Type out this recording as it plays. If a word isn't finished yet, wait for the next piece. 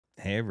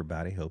Hey,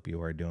 everybody. Hope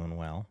you are doing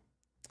well.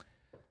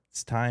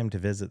 It's time to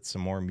visit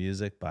some more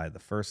music by the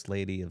First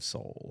Lady of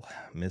Soul,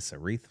 Miss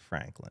Aretha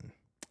Franklin.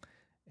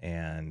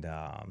 And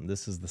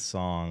this is the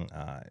song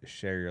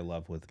Share Your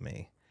Love With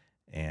Me.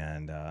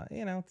 And,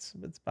 it's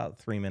about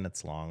 3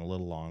 minutes long, a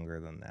little longer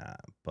than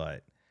that.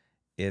 But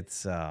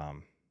it's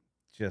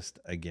just,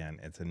 again,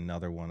 it's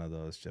another one of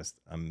those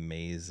just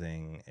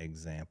amazing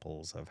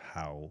examples of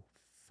how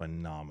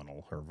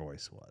phenomenal her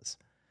voice was.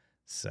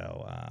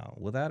 So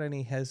without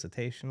any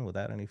hesitation,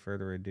 without any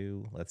further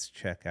ado, let's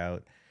check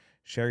out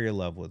Share Your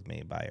Love With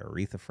Me by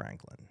Aretha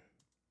Franklin.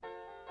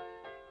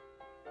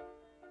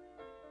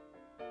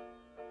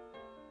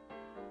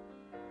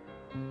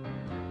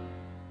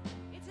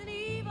 It's an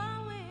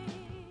evil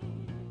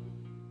wind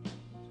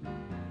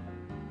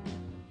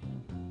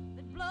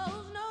that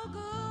blows no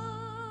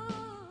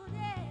good,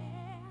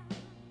 yeah.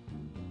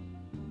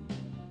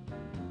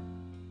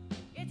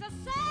 It's a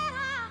sad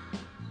heart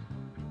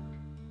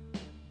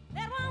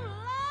that won't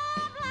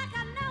love like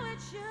I know it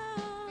should.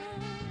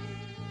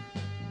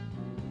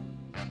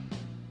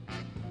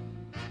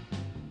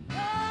 Oh,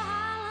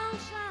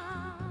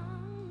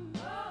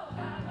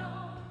 how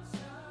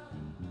lonesome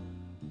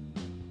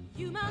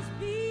you must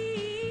be.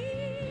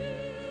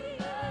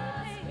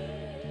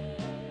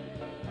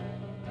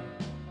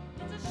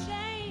 It's a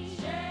shame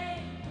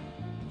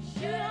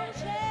you don't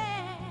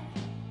share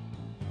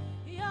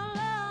your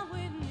love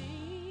with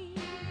me.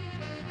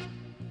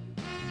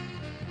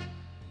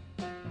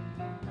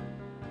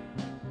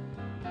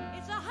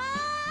 It's a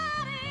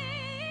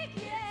heartache,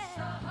 yeah.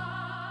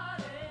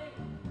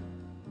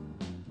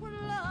 When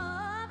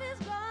love is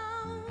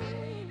gone,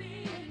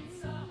 baby,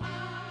 it's a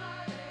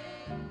heartache.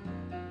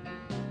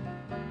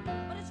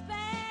 But it's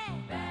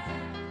bad,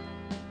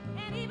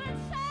 and even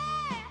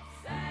sad,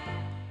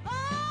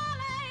 all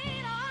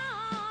later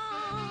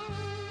on.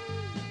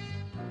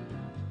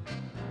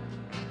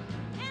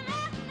 And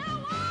there's no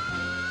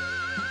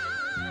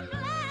one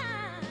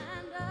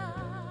blinder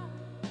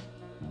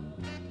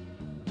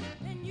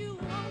than you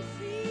won't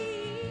see.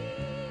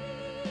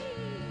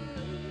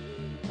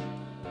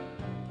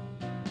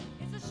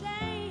 It's a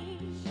shame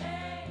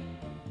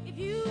if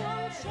you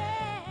won't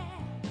share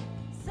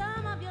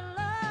some of your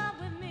love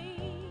with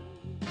me.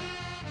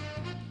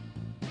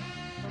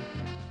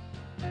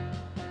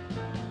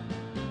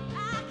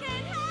 I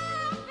can't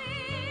help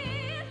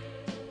it.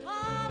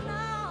 Oh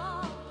no,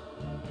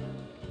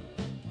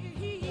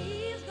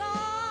 he's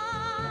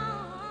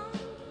gone.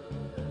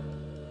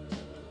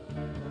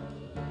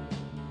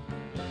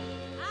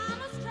 I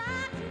must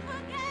try to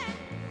forget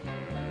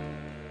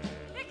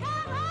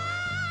because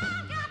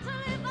I've got to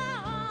live on.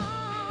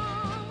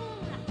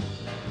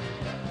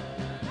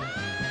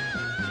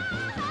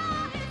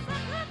 It's a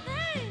good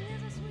thing,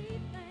 it's a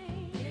sweet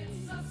thing.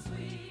 It's a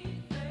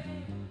sweet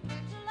thing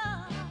to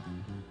love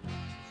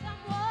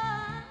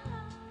someone.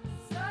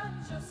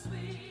 Such a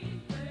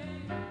sweet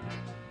thing.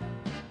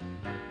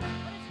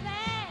 But it's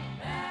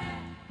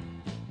bad,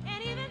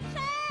 and even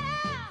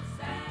sad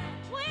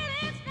when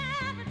it's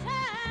not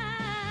returned.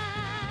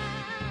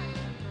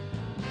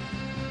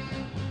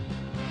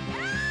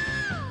 Oh,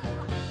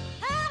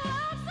 how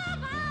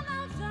lonesome,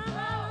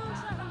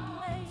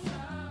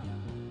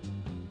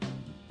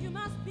 you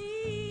must be.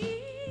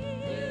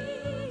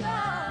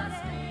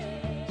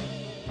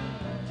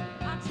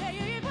 I tell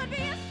you, it would be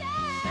a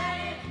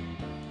shame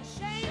if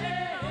you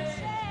don't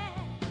share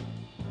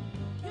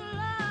your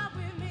love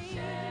with me.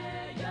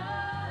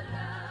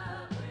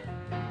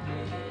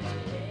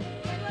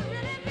 It would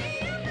really be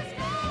a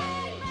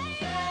mistake,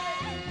 baby,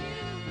 if you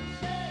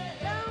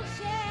don't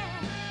share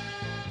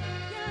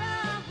your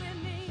love with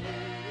me.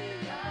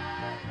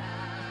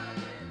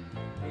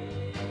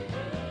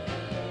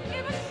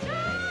 It would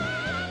sure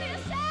be a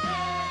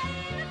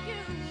shame if you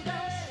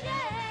don't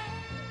share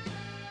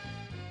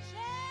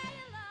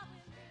your love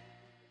with me.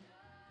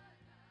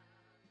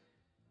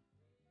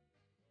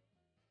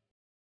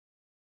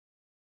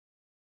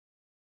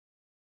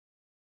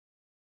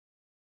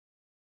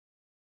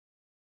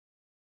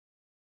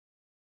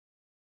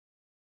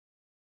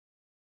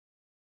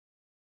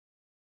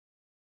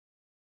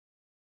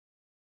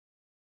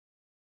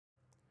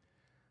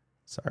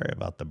 Sorry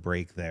about the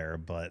break there,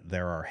 but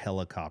there are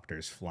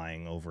helicopters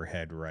flying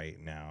overhead right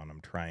now, and I'm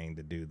trying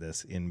to do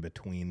this in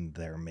between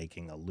they're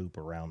making a loop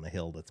around the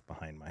hill that's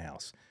behind my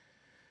house.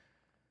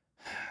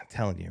 I'm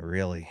telling you,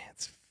 really,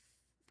 it's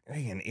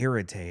freaking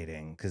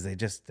irritating because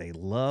they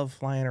love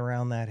flying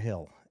around that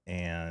hill,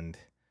 and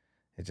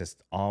it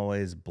just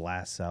always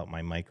blasts out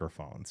my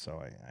microphone.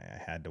 So I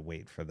had to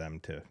wait for them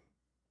to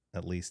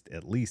at least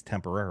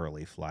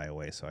temporarily fly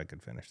away so I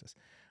could finish this.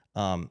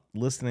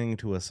 Listening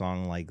to a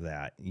song like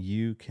that,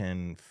 you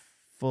can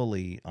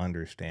fully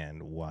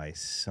understand why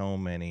so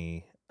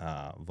many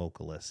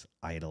vocalists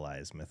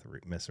idolize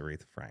Miss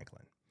Aretha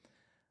Franklin.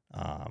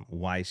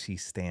 Why she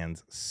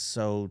stands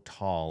so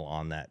tall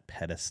on that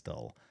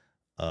pedestal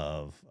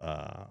of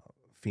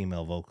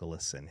female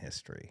vocalists in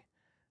history.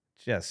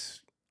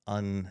 Just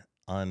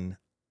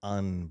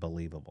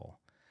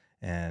unbelievable.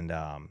 And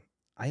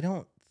I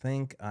don't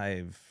think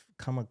I've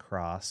come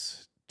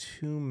across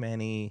too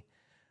many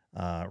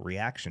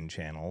reaction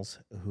channels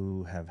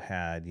who have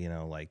had,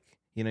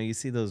 you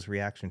see those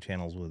reaction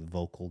channels with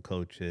vocal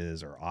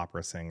coaches or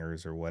opera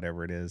singers or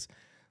whatever it is,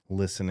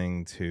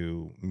 listening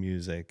to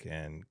music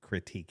and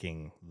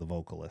critiquing the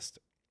vocalist.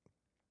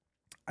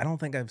 I don't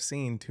think I've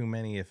seen too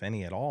many, if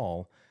any at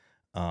all,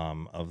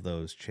 of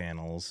those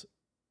channels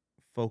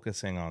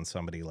focusing on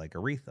somebody like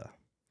Aretha.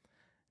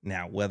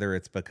 Now, whether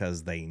it's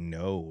because they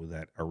know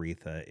that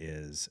Aretha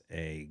is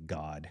a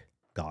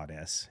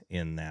goddess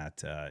in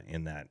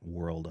that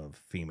world of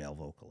female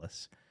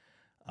vocalists,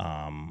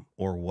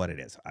 or what it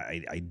is,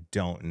 I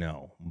don't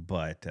know.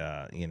 But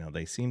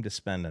they seem to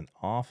spend an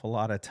awful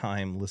lot of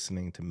time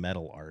listening to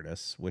metal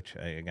artists, which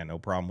I got no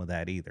problem with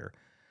that either.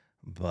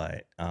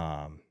 But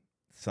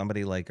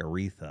somebody like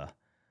Aretha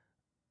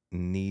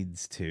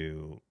needs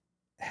to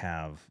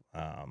have,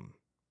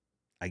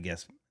 I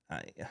guess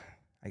I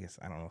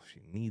don't know if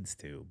she needs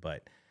to,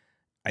 but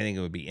I think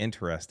it would be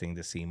interesting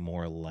to see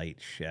more light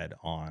shed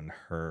on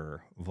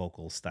her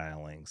vocal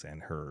stylings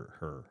and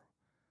her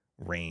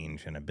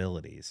range and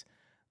abilities,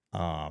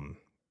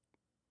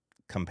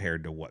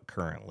 compared to what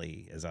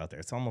currently is out there.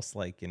 It's almost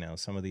like,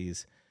 some of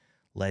these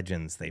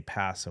legends, they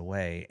pass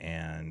away,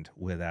 and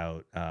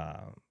without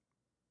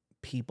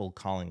people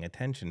calling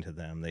attention to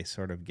them, they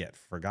sort of get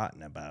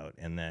forgotten about.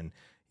 And then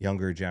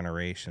younger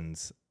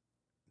generations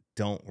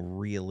don't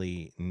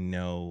really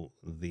know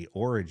the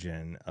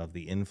origin of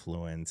the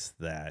influence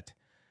that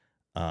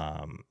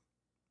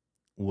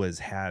was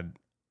had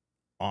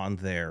on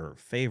their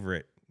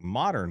favorite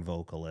modern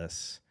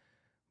vocalists,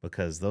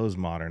 because those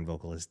modern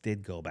vocalists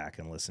did go back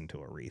and listen to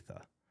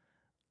Aretha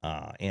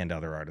and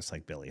other artists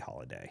like Billie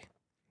Holiday.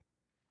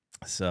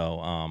 So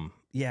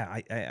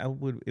I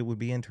would, it would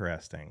be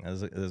interesting.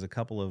 There's a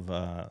couple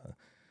of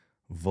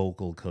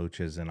vocal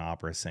coaches and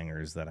opera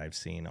singers that I've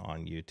seen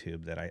on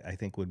YouTube that I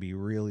think would be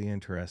really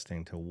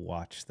interesting to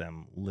watch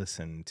them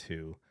listen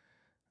to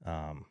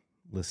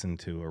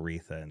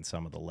Aretha and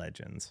some of the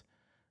legends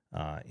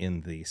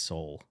in the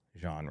soul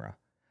genre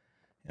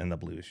and the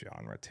blues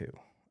genre too.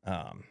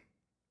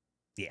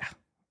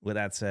 With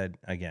that said,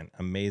 again,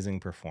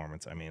 amazing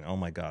performance. I mean, oh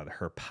my God,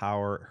 her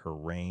power, her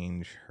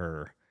range,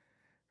 her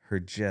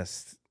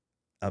just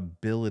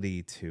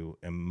ability to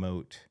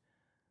emote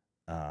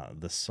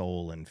the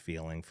soul and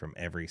feeling from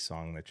every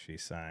song that she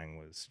sang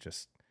was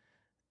just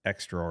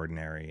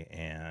extraordinary.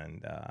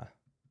 And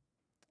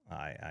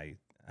I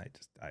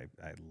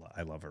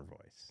love her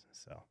voice.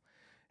 So,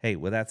 hey,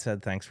 with that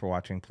said, thanks for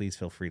watching. Please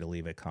feel free to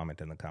leave a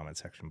comment in the comment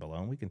section below,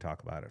 and we can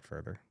talk about it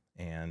further.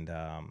 And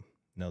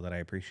know that I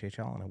appreciate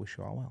y'all, and I wish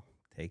you all well.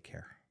 Take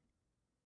care.